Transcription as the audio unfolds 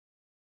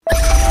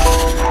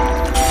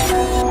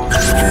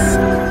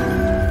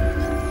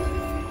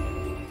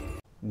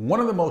One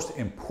of the most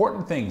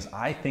important things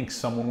I think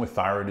someone with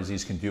thyroid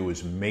disease can do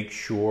is make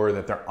sure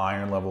that their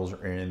iron levels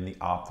are in the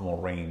optimal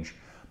range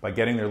by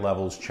getting their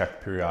levels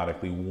checked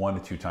periodically 1 to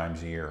 2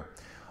 times a year.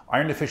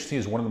 Iron deficiency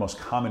is one of the most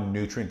common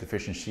nutrient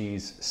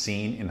deficiencies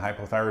seen in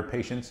hypothyroid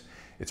patients.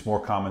 It's more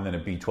common than a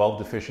B12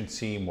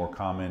 deficiency, more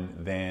common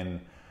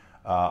than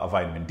a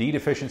vitamin D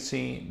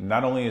deficiency.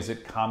 Not only is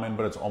it common,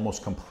 but it's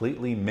almost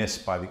completely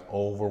missed by the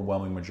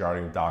overwhelming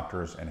majority of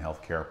doctors and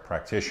healthcare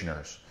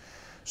practitioners.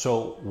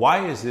 So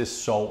why is this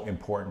so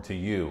important to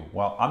you?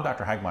 Well, I'm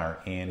Dr. Hagmeyer,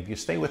 and if you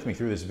stay with me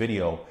through this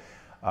video,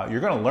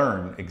 you're going to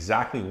learn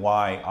exactly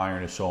why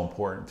iron is so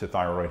important to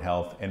thyroid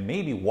health, and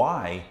maybe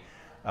why,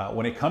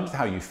 when it comes to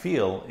how you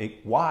feel,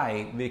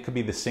 why it could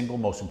be the single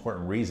most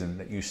important reason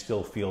that you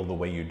still feel the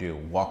way you do,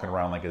 walking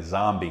around like a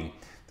zombie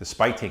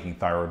despite taking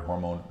thyroid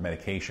hormone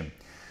medication.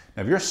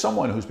 Now, if you're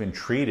someone who's been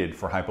treated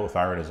for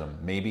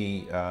hypothyroidism,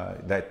 maybe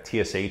that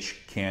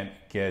TSH can't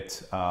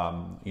get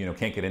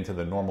into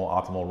the normal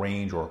optimal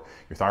range, or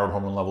your thyroid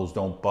hormone levels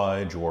don't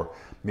budge, or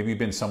maybe you've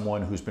been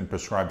someone who's been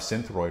prescribed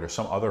Thyroid or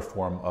some other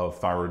form of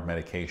thyroid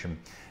medication,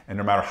 and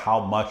no matter how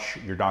much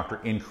your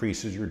doctor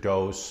increases your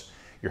dose,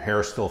 your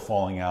hair is still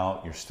falling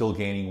out, you're still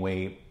gaining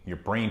weight, your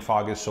brain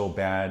fog is so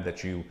bad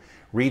that you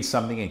read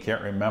something and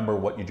can't remember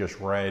what you just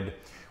read.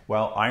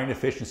 Well, iron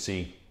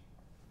deficiency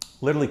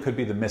literally could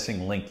be the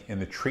missing link in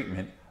the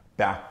treatment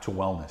back to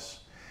wellness.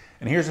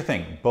 And here's the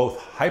thing, both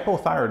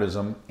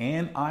hypothyroidism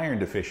and iron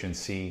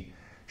deficiency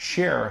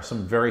share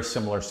some very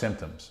similar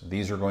symptoms.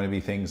 These are going to be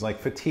things like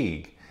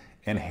fatigue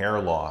and hair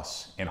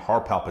loss and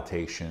heart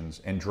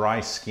palpitations and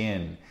dry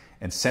skin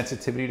and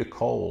sensitivity to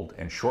cold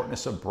and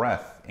shortness of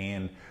breath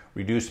and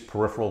reduced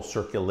peripheral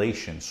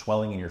circulation,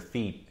 swelling in your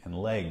feet and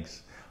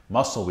legs,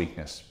 muscle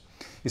weakness.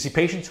 You see,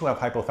 patients who have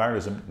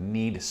hypothyroidism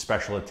need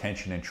special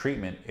attention and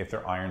treatment if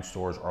their iron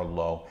stores are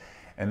low.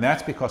 And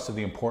that's because of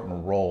the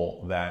important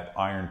role that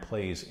iron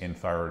plays in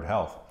thyroid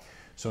health.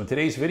 So in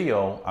today's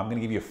video, I'm going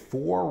to give you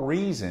 4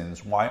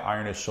 reasons why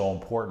iron is so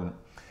important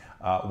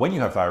when you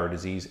have thyroid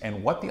disease,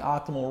 and what the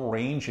optimal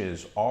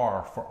ranges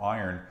are for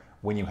iron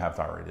when you have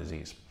thyroid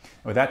disease.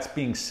 And with that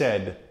being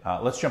said,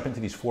 let's jump into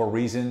these 4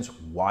 reasons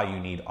why you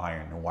need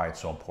iron and why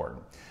it's so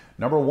important.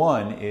 Number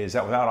 1 is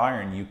that without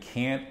iron, you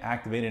can't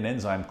activate an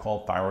enzyme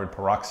called thyroid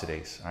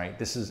peroxidase. All right?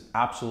 This is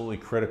absolutely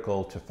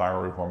critical to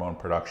thyroid hormone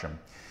production.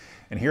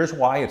 And here's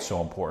why it's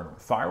so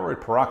important. Thyroid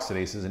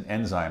peroxidase is an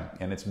enzyme,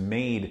 and it's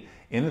made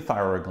in the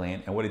thyroid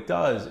gland. And what it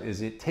does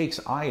is it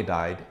takes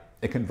iodide,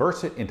 it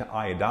converts it into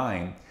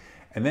iodine,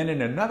 and then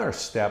in another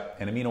step,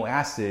 an amino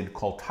acid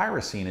called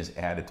tyrosine is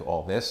added to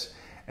all this,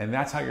 and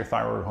that's how your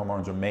thyroid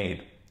hormones are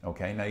made.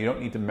 Okay? Now, you don't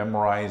need to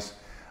memorize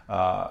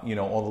all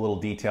the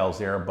little details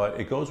there, but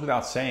it goes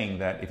without saying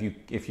that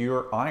if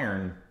your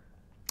iron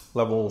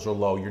levels are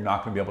low, you're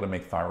not going to be able to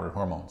make thyroid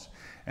hormones.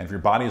 And if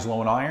your body is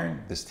low in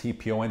iron, this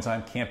TPO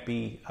enzyme can't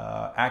be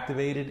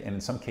activated, and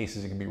in some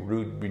cases it can be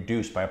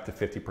reduced by up to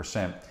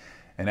 50%.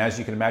 And as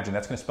you can imagine,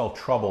 that's going to spell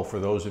trouble for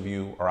those of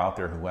you who are out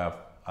there who have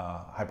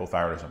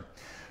hypothyroidism.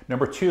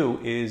 Number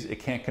 2 is it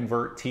can't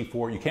convert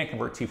T4. You can't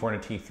convert T4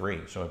 into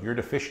T3. So if you're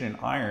deficient in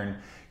iron,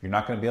 you're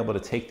not going to be able to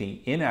take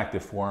the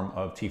inactive form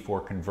of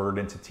T4, convert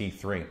into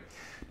T3.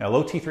 Now,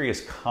 low T3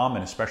 is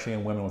common, especially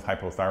in women with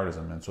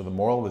hypothyroidism. And so the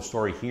moral of the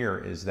story here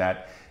is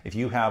that if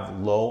you have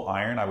low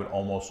iron, I would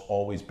almost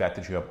always bet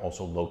that you have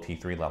also low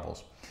T3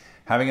 levels.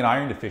 Having an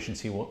iron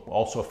deficiency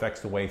also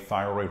affects the way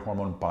thyroid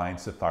hormone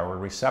binds to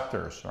thyroid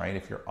receptors, right?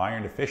 If you're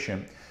iron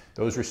deficient,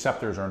 those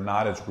receptors are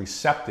not as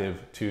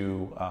receptive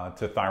to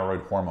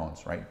thyroid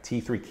hormones, right?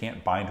 T3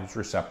 can't bind to its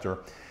receptor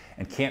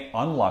and can't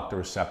unlock the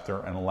receptor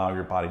and allow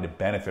your body to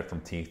benefit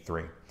from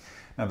T3.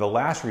 Now, the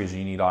last reason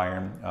you need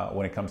iron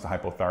when it comes to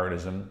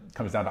hypothyroidism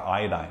comes down to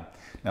iodine.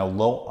 Now,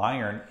 low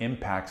iron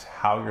impacts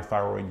how your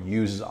thyroid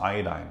uses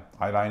iodine.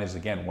 Iodine is,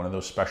 again, one of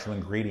those special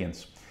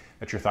ingredients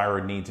that your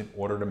thyroid needs in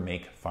order to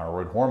make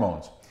thyroid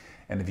hormones.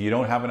 And if you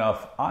don't have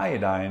enough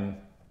iodine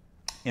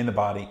in the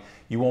body,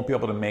 you won't be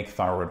able to make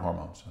thyroid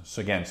hormones.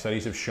 So again,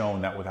 studies have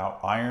shown that without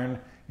iron,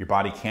 your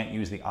body can't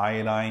use the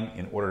iodine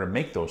in order to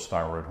make those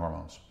thyroid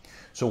hormones.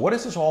 So what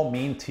does this all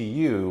mean to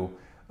you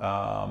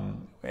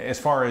as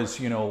far as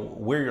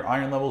where your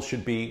iron levels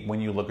should be when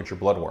you look at your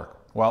blood work?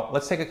 Well,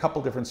 let's take a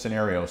couple different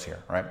scenarios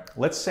here, right?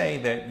 Let's say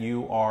that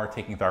you are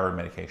taking thyroid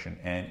medication,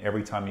 and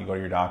every time you go to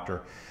your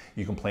doctor,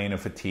 you complain of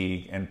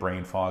fatigue and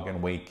brain fog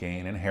and weight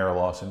gain and hair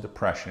loss and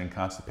depression and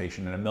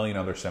constipation and a million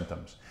other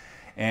symptoms.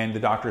 And the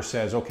doctor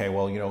says, okay,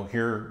 well,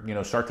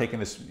 start taking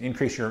this,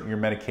 increase your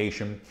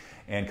medication,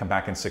 and come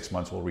back in 6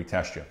 months, we'll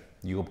retest you.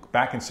 You go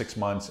back in 6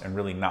 months and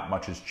really not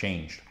much has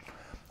changed.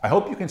 I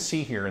hope you can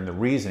see here in the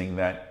reasoning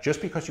that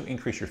just because you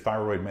increase your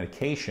thyroid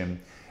medication,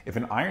 if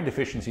an iron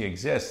deficiency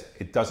exists,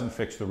 it doesn't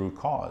fix the root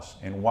cause.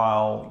 And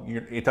while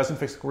it doesn't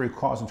fix the root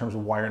cause in terms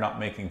of why you're not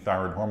making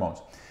thyroid hormones.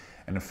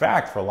 And in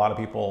fact, for a lot of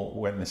people,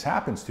 when this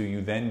happens to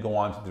you, then go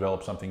on to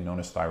develop something known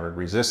as thyroid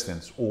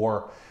resistance,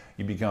 or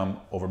you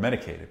become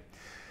over-medicated.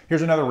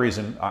 Here's another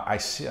reason I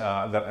see,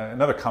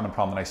 another common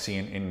problem that I see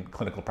in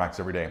clinical practice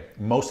every day.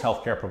 Most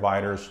healthcare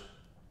providers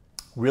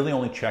really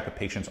only check a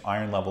patient's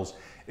iron levels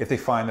if they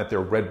find that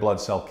their red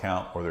blood cell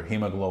count or their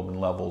hemoglobin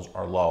levels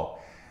are low.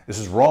 This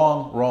is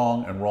wrong,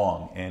 wrong, and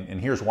wrong, and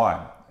here's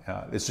why.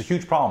 It's a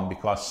huge problem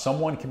because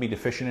someone can be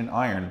deficient in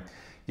iron,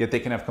 yet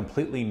they can have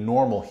completely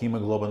normal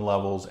hemoglobin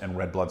levels and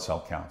red blood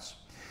cell counts.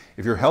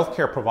 If your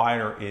healthcare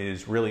provider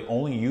is really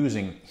only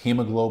using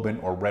hemoglobin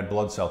or red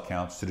blood cell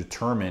counts to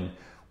determine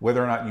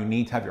whether or not you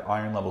need to have your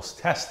iron levels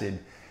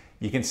tested,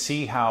 you can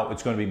see how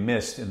it's going to be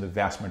missed in the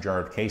vast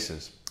majority of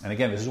cases. And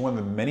again, this is one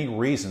of the many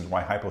reasons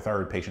why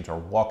hypothyroid patients are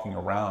walking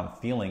around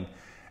feeling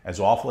as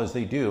awful as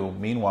they do.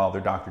 Meanwhile,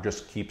 their doctor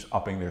just keeps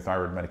upping their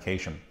thyroid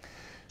medication.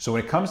 So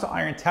when it comes to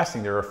iron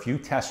testing, there are a few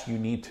tests you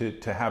need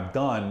to have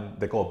done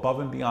that go above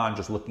and beyond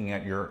just looking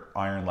at your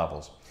iron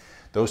levels.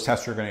 Those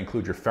tests are going to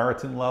include your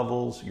ferritin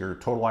levels, your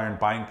total iron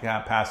binding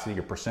capacity,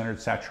 your percentage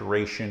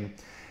saturation,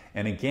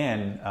 and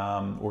again,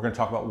 we're going to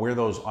talk about where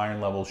those iron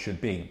levels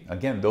should be.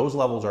 Again, those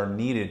levels are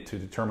needed to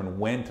determine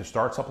when to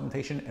start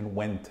supplementation and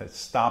when to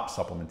stop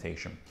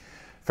supplementation.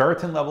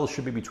 Ferritin levels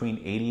should be between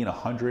 80 and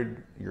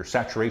 100. Your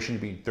saturation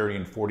should be 30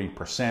 and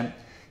 40%.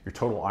 Your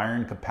total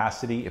iron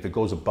capacity, if it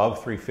goes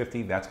above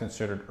 350, that's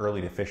considered early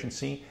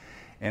deficiency.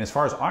 And as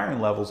far as iron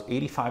levels,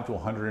 85 to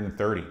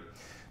 130.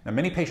 Now,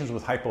 many patients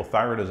with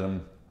hypothyroidism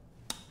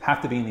have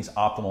to be in these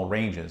optimal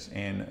ranges.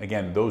 And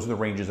again, those are the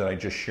ranges that I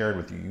just shared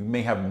with you. You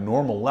may have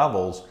normal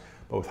levels,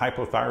 but with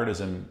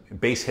hypothyroidism,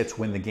 base hits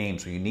win the game.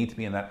 So you need to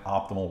be in that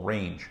optimal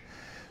range.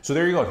 So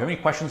there you go. If you have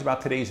any questions about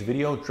today's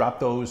video, drop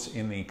those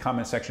in the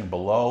comment section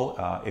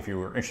below. If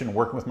you're interested in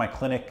working with my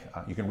clinic,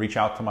 you can reach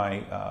out to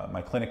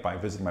my clinic by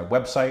visiting my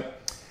website.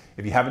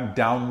 If you haven't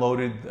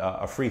downloaded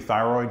a free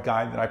thyroid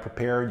guide that I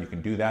prepared, you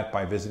can do that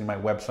by visiting my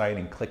website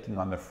and clicking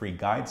on the free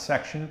guide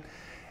section.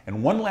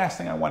 And one last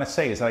thing I want to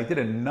say is that I did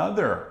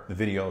another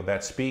video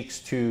that speaks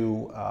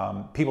to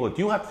people that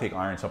do have to take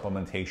iron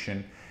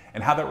supplementation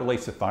and how that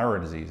relates to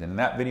thyroid disease. And in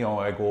that video,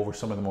 I go over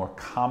some of the more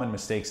common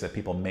mistakes that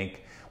people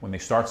make when they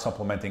start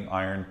supplementing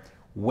iron,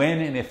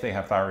 when and if they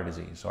have thyroid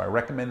disease. So I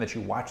recommend that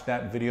you watch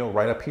that video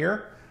right up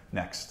here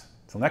next.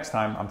 Until next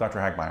time, I'm Dr.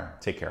 Hagmeyer.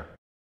 Take care.